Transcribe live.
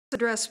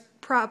address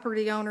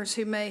property owners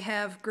who may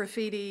have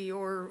graffiti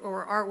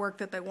or artwork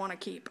that they want to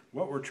keep.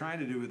 What we're trying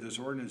to do with this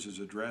ordinance is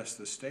address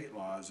the state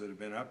laws that have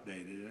been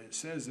updated, and it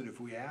says that if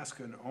we ask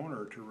an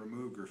owner to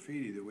remove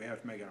graffiti, that we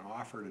have to make an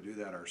offer to do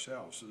that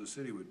ourselves, so the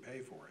city would pay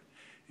for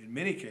it. In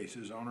many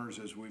cases, owners,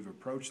 as we've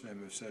approached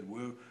them, have said,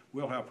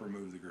 we'll help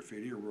remove the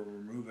graffiti or we'll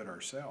remove it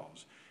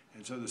ourselves.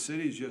 And so the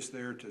city's just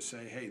there to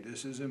say, hey,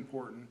 this is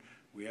important.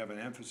 We have an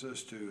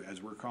emphasis to,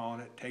 as we're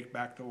calling it, take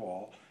back the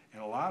wall.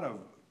 And a lot of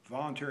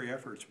voluntary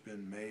efforts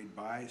been made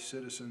by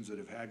citizens that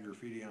have had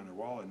graffiti on their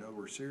wall and know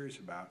we're serious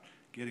about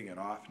getting it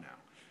off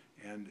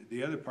now. And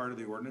the other part of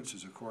the ordinance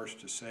is, of course,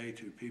 to say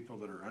to people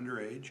that are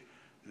underage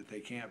that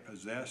they can't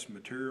possess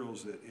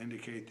materials that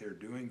indicate they're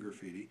doing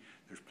graffiti.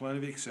 There's plenty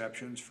of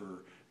exceptions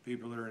for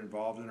people that are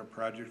involved in a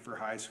project for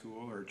high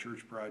school or a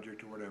church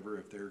project or whatever,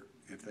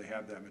 if they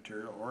have that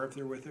material or if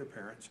they're with their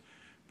parents.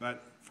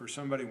 But for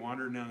somebody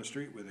wandering down the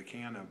street with a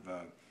can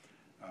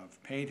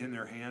of paint in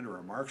their hand or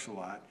a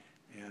Marks-a-Lot,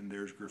 and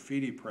there's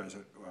graffiti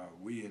present,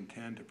 we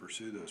intend to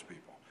pursue those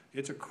people.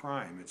 It's a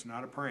crime, it's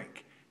not a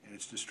prank, and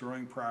it's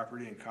destroying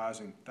property and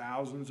causing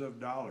thousands of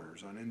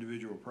dollars on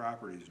individual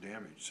properties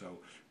damage. So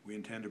we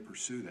intend to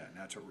pursue that, and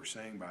that's what we're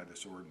saying by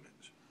this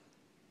ordinance.